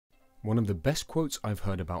One of the best quotes I've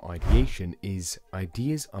heard about ideation is,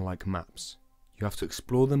 "Ideas are like maps. You have to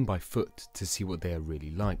explore them by foot to see what they are really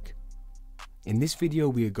like." In this video,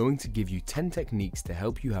 we are going to give you 10 techniques to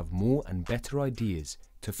help you have more and better ideas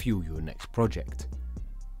to fuel your next project.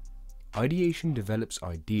 Ideation develops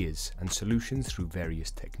ideas and solutions through various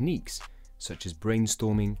techniques, such as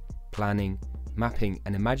brainstorming, planning, mapping,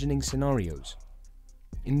 and imagining scenarios.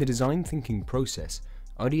 In the design thinking process,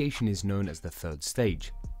 ideation is known as the third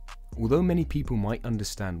stage. Although many people might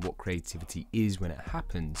understand what creativity is when it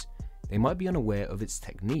happens, they might be unaware of its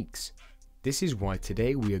techniques. This is why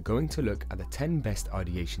today we are going to look at the 10 best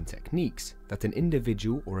ideation techniques that an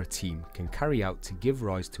individual or a team can carry out to give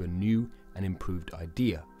rise to a new and improved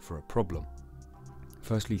idea for a problem.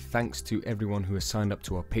 Firstly, thanks to everyone who has signed up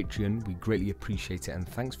to our Patreon. We greatly appreciate it, and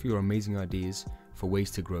thanks for your amazing ideas for ways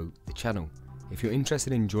to grow the channel. If you're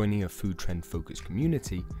interested in joining a food trend focused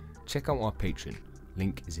community, check out our Patreon.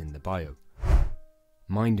 Link is in the bio.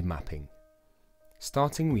 Mind mapping.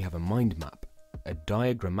 Starting, we have a mind map, a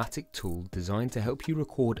diagrammatic tool designed to help you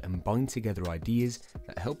record and bind together ideas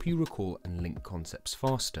that help you recall and link concepts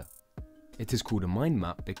faster. It is called a mind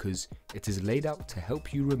map because it is laid out to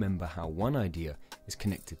help you remember how one idea is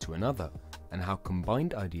connected to another and how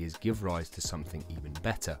combined ideas give rise to something even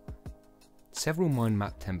better. Several mind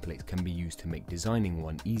map templates can be used to make designing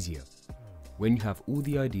one easier. When you have all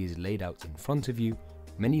the ideas laid out in front of you,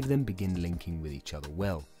 many of them begin linking with each other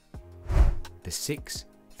well. The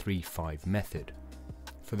 6-3-5 method.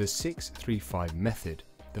 For the 6-3-5 method,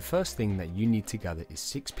 the first thing that you need to gather is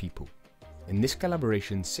 6 people. In this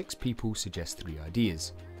collaboration, 6 people suggest 3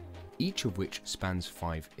 ideas, each of which spans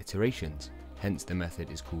 5 iterations, hence the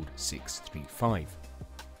method is called 6-3-5.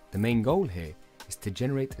 The main goal here is to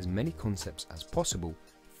generate as many concepts as possible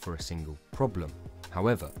for a single problem.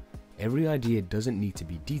 However, every idea doesn't need to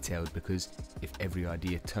be detailed, because if every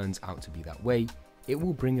idea turns out to be that way, it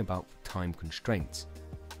will bring about time constraints.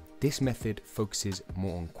 This method focuses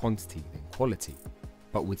more on quantity than quality,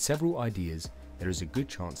 but with several ideas, there is a good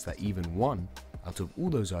chance that even one out of all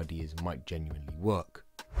those ideas might genuinely work.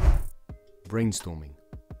 Brainstorming.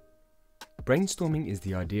 Brainstorming is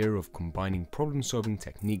the idea of combining problem-solving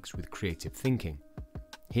techniques with creative thinking.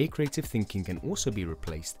 Here, creative thinking can also be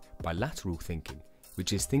replaced by lateral thinking,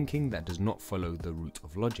 which is thinking that does not follow the route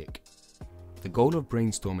of logic. The goal of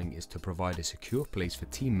brainstorming is to provide a secure place for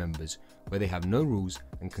team members where they have no rules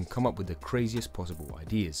and can come up with the craziest possible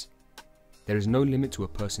ideas. There is no limit to a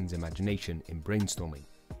person's imagination in brainstorming,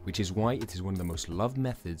 which is why it is one of the most loved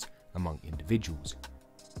methods among individuals.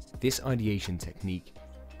 This ideation technique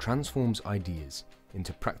transforms ideas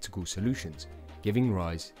into practical solutions, giving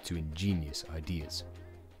rise to ingenious ideas.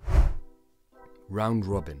 Round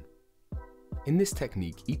robin. In this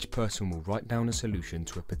technique, each person will write down a solution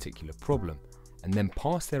to a particular problem and then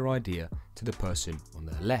pass their idea to the person on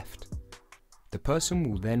their left. The person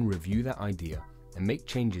will then review that idea and make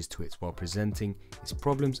changes to it while presenting its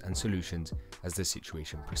problems and solutions as the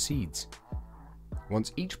situation proceeds.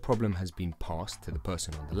 Once each problem has been passed to the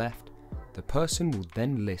person on the left, the person will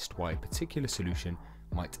then list why a particular solution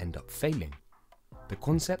might end up failing. The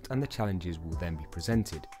concept and the challenges will then be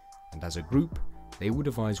presented, and as a group, they will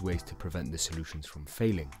devise ways to prevent the solutions from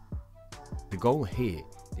failing. The goal here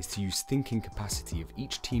is to use thinking capacity of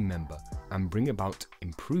each team member and bring about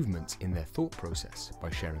improvements in their thought process by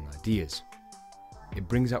sharing ideas. It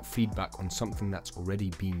brings out feedback on something that's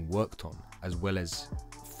already been worked on, as well as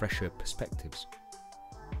fresher perspectives.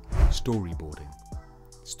 Storyboarding.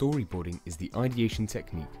 Storyboarding is the ideation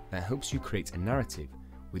technique that helps you create a narrative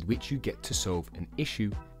with which you get to solve an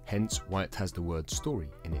issue, hence why it has the word story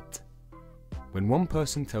in it. When one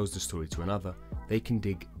person tells the story to another, they can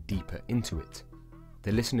dig deeper into it.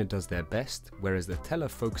 The listener does their best, whereas the teller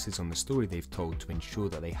focuses on the story they've told to ensure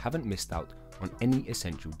that they haven't missed out on any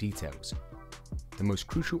essential details. The most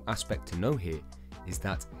crucial aspect to know here is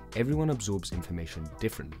that everyone absorbs information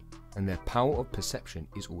differently, and their power of perception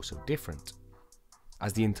is also different.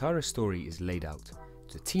 As the entire story is laid out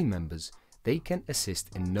to team members, they can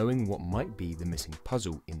assist in knowing what might be the missing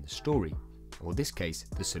puzzle in the story, or in this case,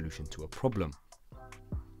 the solution to a problem.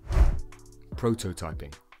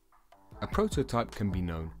 Prototyping. A prototype can be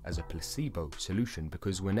known as a placebo solution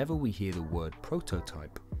because whenever we hear the word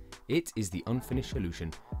prototype, it is the unfinished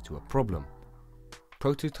solution to a problem.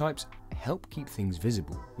 Prototypes help keep things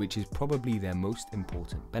visible, which is probably their most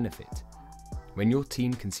important benefit. When your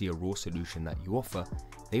team can see a raw solution that you offer,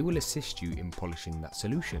 they will assist you in polishing that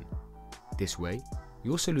solution. This way,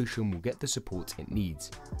 your solution will get the support it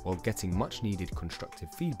needs while getting much needed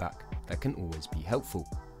constructive feedback that can always be helpful.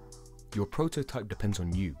 Your prototype depends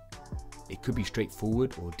on you. It could be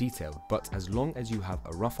straightforward or detailed, but as long as you have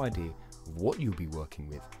a rough idea of what you'll be working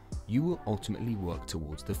with, you will ultimately work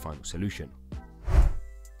towards the final solution.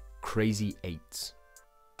 Crazy Eights.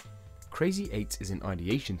 Crazy Eights is an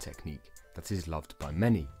ideation technique that is loved by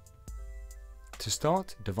many. To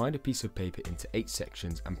start, divide a piece of paper into 8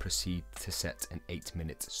 sections and proceed to set an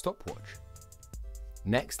 8-minute stopwatch.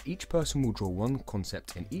 Next, each person will draw one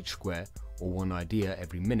concept in each square or one idea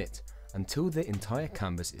every minute until the entire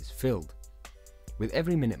canvas is filled. With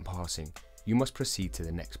every minute passing, you must proceed to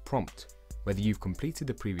the next prompt, whether you've completed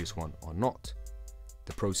the previous one or not.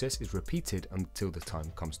 The process is repeated until the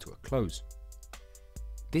time comes to a close.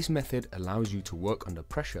 This method allows you to work under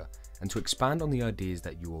pressure and to expand on the ideas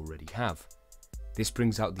that you already have. This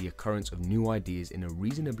brings out the occurrence of new ideas in a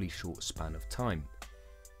reasonably short span of time.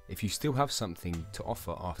 If you still have something to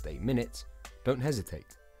offer after 8 minutes, don't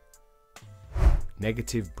hesitate.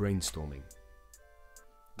 Negative brainstorming.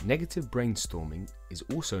 Negative brainstorming is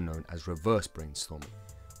also known as reverse brainstorming,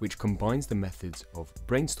 which combines the methods of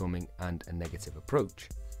brainstorming and a negative approach.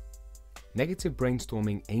 Negative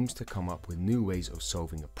brainstorming aims to come up with new ways of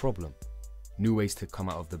solving a problem, new ways to come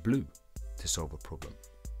out of the blue to solve a problem.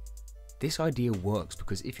 This idea works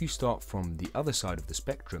because if you start from the other side of the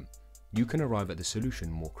spectrum, you can arrive at the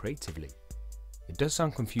solution more creatively. It does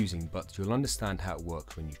sound confusing, but you'll understand how it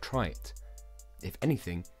works when you try it. If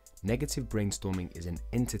anything, negative brainstorming is an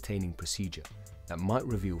entertaining procedure that might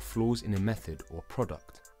reveal flaws in a method or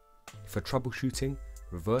product. For troubleshooting,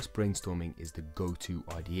 reverse brainstorming is the go-to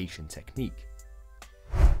ideation technique.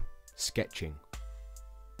 Sketching.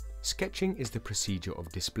 Sketching is the procedure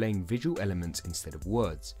of displaying visual elements instead of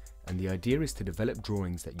words, and the idea is to develop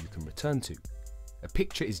drawings that you can return to. A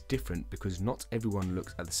picture is different because not everyone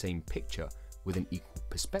looks at the same picture with an equal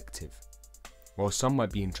perspective. While some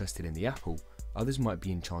might be interested in the apple, others might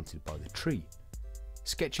be enchanted by the tree.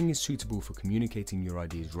 Sketching is suitable for communicating your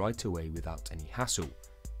ideas right away without any hassle.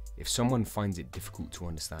 If someone finds it difficult to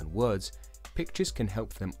understand words, pictures can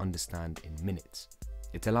help them understand in minutes.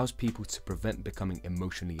 It allows people to prevent becoming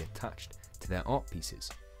emotionally attached to their art pieces.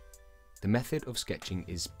 The method of sketching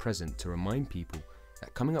is present to remind people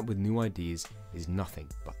that coming up with new ideas is nothing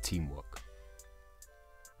but teamwork.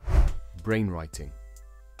 Brainwriting.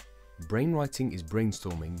 Brainwriting is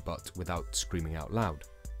brainstorming but without screaming out loud.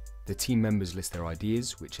 The team members list their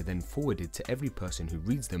ideas, which are then forwarded to every person who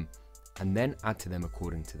reads them, and then add to them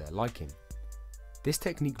according to their liking. This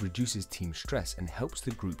technique reduces team stress and helps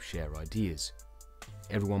the group share ideas.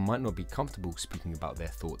 Everyone might not be comfortable speaking about their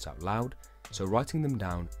thoughts out loud, so writing them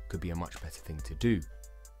down could be a much better thing to do.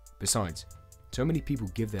 Besides, so many people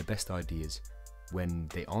give their best ideas when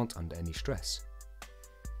they aren't under any stress.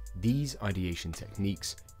 These ideation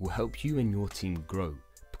techniques will help you and your team grow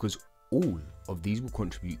because all of these will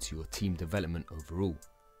contribute to your team development overall.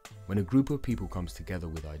 When a group of people comes together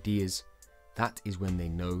with ideas, that is when they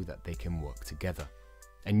know that they can work together.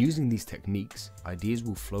 And using these techniques, ideas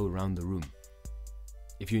will flow around the room.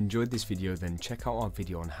 If you enjoyed this video, then check out our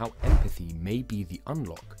video on how empathy may be the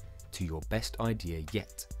unlock to your best idea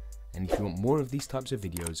yet. And if you want more of these types of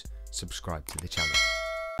videos, subscribe to the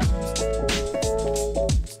channel.